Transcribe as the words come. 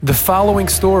The following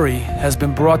story has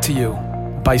been brought to you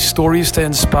by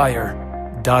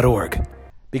StoriesToInspire.org.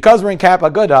 Because we're in Camp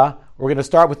Aguda, we're going to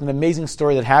start with an amazing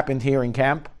story that happened here in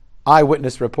camp.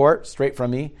 Eyewitness report, straight from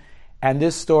me. And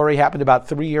this story happened about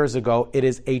 3 years ago. It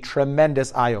is a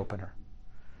tremendous eye-opener.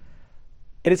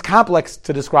 It is complex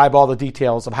to describe all the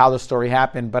details of how the story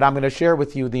happened, but I'm going to share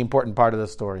with you the important part of the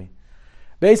story.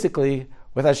 Basically,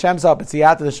 with Hashem's help, it's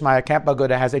Siyata D'Shmaya, Camp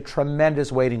Aguda has a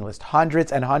tremendous waiting list.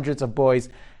 Hundreds and hundreds of boys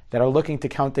that are looking to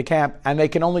count the camp, and they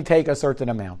can only take a certain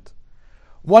amount.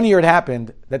 1 year it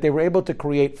happened that they were able to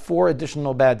create 4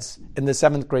 additional beds in the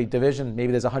 7th grade division.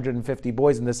 Maybe there's 150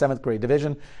 boys in the 7th grade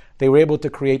division. They were able to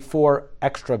create 4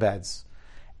 extra beds.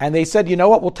 And they said, you know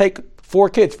what, we'll take 4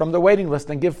 kids from the waiting list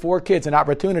and give 4 kids an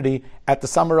opportunity at the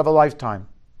summer of a lifetime.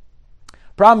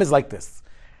 Problem is like this,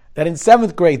 that in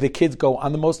 7th grade, the kids go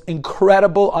on the most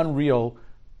incredible, unreal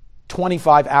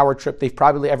 25-hour trip they've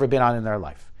probably ever been on in their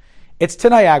life. It's to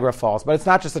Niagara Falls, but it's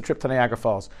not just a trip to Niagara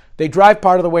Falls. They drive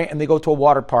part of the way and they go to a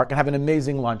water park and have an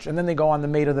amazing lunch. And then they go on the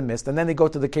Maid of the Mist. And then they go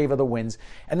to the Cave of the Winds.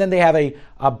 And then they have a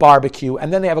barbecue.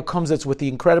 And then they have a kumsitz with the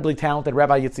incredibly talented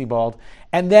Rabbi Yitzi Bald.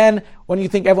 And then when you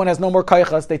think everyone has no more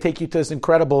kaychas, they take you to this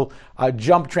incredible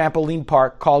jump trampoline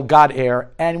park called God Air.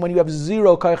 And when you have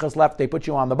 0 kaychas left, they put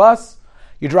you on the bus.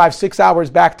 You drive 6 hours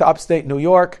back to upstate New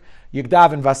York. You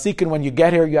daven in Vasikin. When you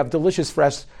get here, you have delicious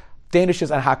fresh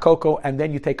Danishes and hakoko, and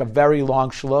then you take a very long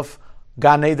shluf,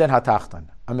 Gan Eden Hatachtan.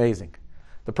 Amazing.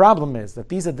 The problem is that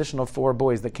these additional 4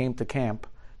 boys that came to camp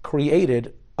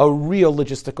created a real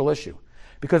logistical issue.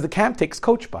 Because the camp takes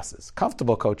coach buses,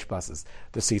 comfortable coach buses.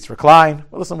 The seats recline.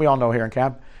 Well, listen, we all know here in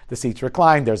camp, the seats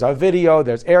recline. There's a video,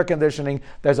 there's air conditioning,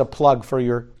 there's a plug for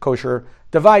your kosher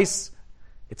device.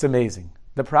 It's amazing.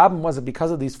 The problem was that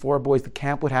because of these 4 boys, the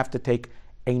camp would have to take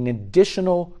an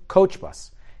additional coach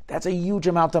bus. That's a huge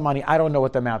amount of money. I don't know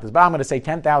what the amount is, but I'm going to say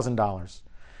 $10,000.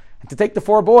 And to take the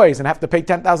 4 boys and have to pay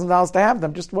 $10,000 to have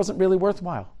them just wasn't really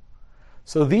worthwhile.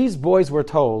 So these boys were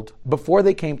told before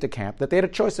they came to camp that they had a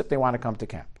choice if they want to come to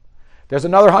camp. There's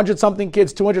another 100-something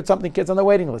kids, 200-something kids on the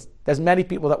waiting list. There's many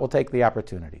people that will take the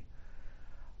opportunity.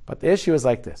 But the issue is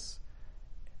like this.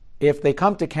 If they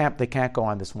come to camp, they can't go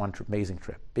on this one amazing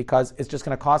trip because it's just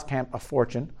going to cost camp a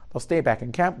fortune. They'll stay back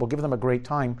in camp. We'll give them a great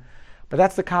time. But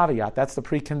that's the caveat, that's the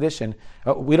precondition.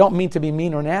 We don't mean to be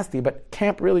mean or nasty, but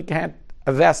camp really can't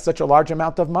invest such a large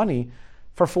amount of money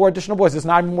for 4 additional boys. It's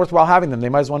not even worthwhile having them. They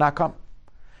might as well not come.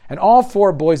 And all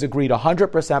 4 boys agreed 100%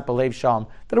 b'leiv shalom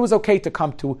that it was okay to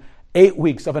come to 8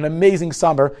 weeks of an amazing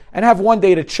summer and have 1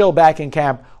 day to chill back in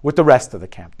camp with the rest of the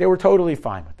camp. They were totally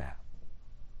fine with that.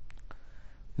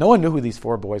 No one knew who these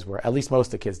 4 boys were. At least most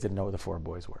of the kids didn't know who the 4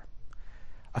 boys were.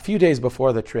 A few days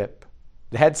before the trip,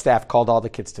 the head staff called all the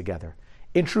kids together.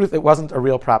 In truth, it wasn't a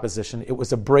real proposition. It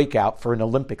was a breakout for an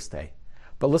Olympics day.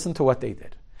 But listen to what they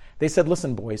did. They said,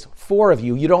 listen, boys, 4 of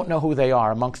you, you don't know who they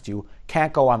are amongst you,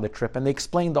 can't go on the trip. And they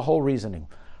explained the whole reasoning.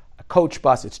 A coach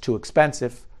bus, it's too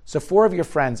expensive. So 4 of your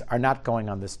friends are not going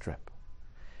on this trip.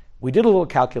 We did a little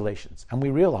calculations, and we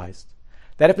realized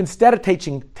that if instead of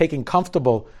taking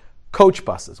comfortable coach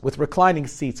buses with reclining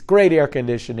seats, great air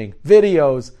conditioning,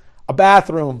 videos, a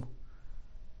bathroom,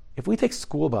 if we take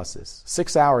school buses,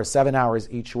 6 hours, 7 hours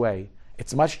each way,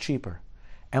 it's much cheaper.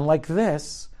 And like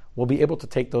this, we'll be able to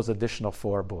take those additional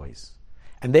 4 boys.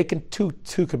 And they can too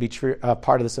could be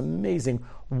part of this amazing,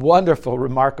 wonderful,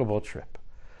 remarkable trip.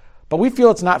 But we feel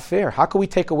it's not fair. How can we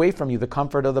take away from you the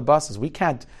comfort of the buses? We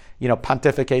can't,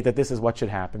 pontificate that this is what should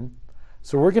happen.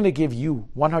 So we're going to give you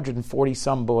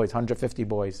 140-some boys, 150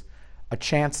 boys, a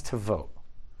chance to vote.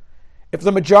 If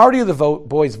the majority of the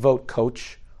boys vote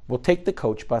coach, we'll take the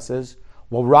coach buses,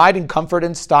 we'll ride in comfort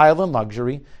and style and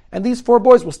luxury, and these 4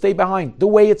 boys will stay behind the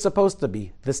way it's supposed to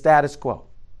be, the status quo.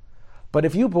 But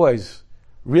if you boys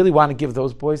really want to give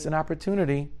those boys an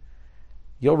opportunity,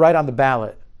 you'll write on the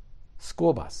ballot,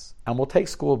 school bus, and we'll take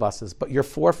school buses, but your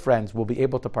 4 friends will be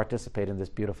able to participate in this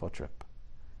beautiful trip.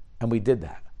 And we did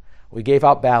that. We gave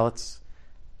out ballots,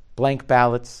 blank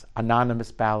ballots,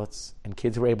 anonymous ballots, and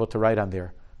kids were able to write on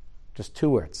there just 2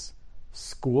 words,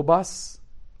 school bus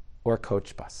or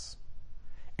coach bus.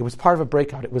 It was part of a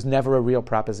breakout. It was never a real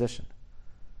proposition.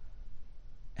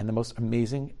 And the most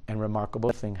amazing and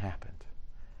remarkable thing happened.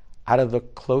 Out of the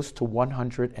close to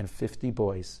 150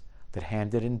 boys that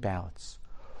handed in ballots,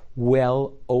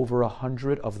 well over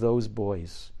 100 of those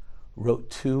boys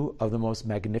wrote 2 of the most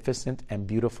magnificent and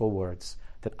beautiful words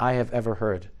that I have ever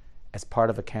heard as part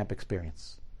of a camp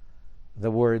experience. The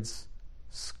words,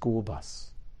 school bus.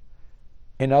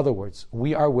 In other words,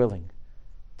 we are willing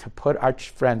to put our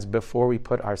friends before we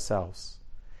put ourselves,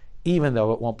 even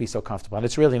though it won't be so comfortable. And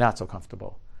it's really not so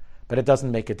comfortable. But it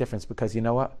doesn't make a difference because you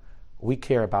know what? we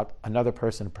care about another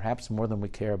person perhaps more than we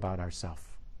care about ourselves.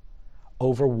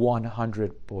 Over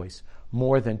 100 boys,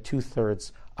 more than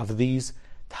 2/3 of these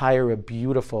Tyra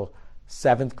beautiful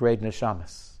 7th grade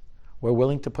neshamas were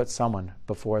willing to put someone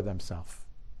before themselves.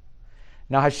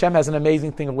 Now Hashem has an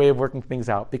amazing way of working things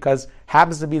out, because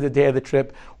happens to be the day of the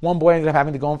trip. One boy ended up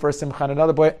having to go in for a simcha, and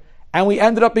another boy, and we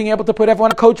ended up being able to put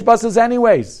everyone on coach buses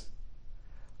anyways.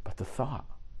 But the thought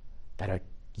that a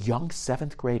young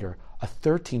 7th grader, a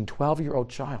 13, 12-year-old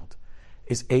child,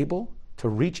 is able to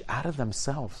reach out of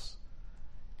themselves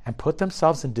and put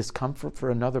themselves in discomfort for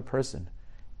another person,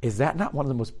 is that not one of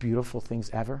the most beautiful things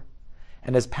ever?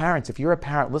 And as parents, if you're a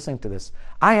parent listening to this,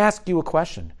 I ask you a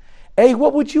question. A,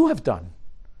 what would you have done?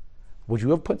 Would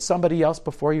you have put somebody else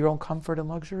before your own comfort and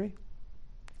luxury?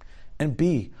 And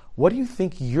B, what do you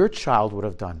think your child would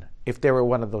have done if they were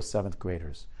one of those 7th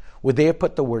graders? Would they have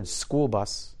put the words school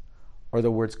bus or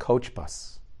the words coach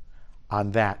bus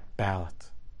on that ballot?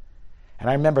 And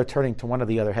I remember turning to one of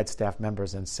the other head staff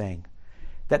members and saying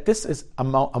that this is a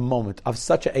moment of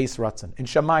such a Eis Ratzon. In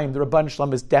Shamayim, the Rabban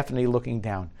Shalom is definitely looking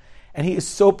down. And he is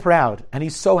so proud, and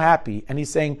he's so happy, and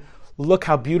he's saying, look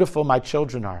how beautiful my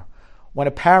children are. When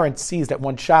a parent sees that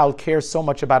one child cares so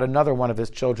much about another one of his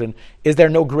children, is there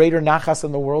no greater nachas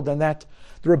in the world than that?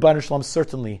 The Rabban Shalom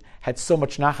certainly had so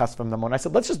much nachas from them. And I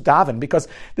said, let's just daven, because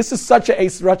this is such a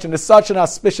Eis Ratzon, it's such an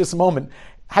auspicious moment.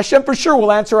 Hashem for sure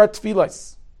will answer our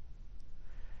tefillos.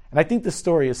 And I think this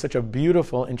story is such a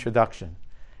beautiful introduction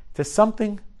to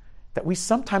something that we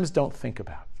sometimes don't think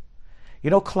about. You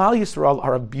know, Klal Yisrael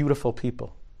are a beautiful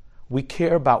people. We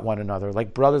care about one another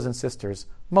like brothers and sisters,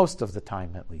 most of the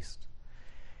time at least.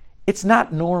 It's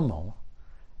not normal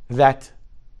that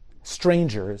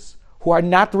strangers who are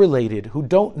not related, who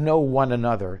don't know one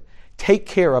another, take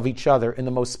care of each other in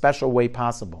the most special way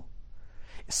possible.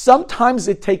 Sometimes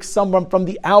it takes someone from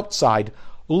the outside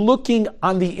looking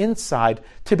on the inside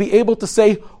to be able to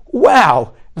say,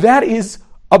 wow, that is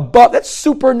above, that's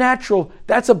supernatural,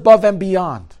 that's above and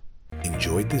beyond.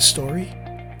 Enjoyed this story?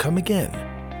 Come again.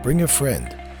 Bring a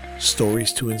friend.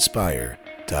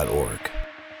 StoriesToInspire.org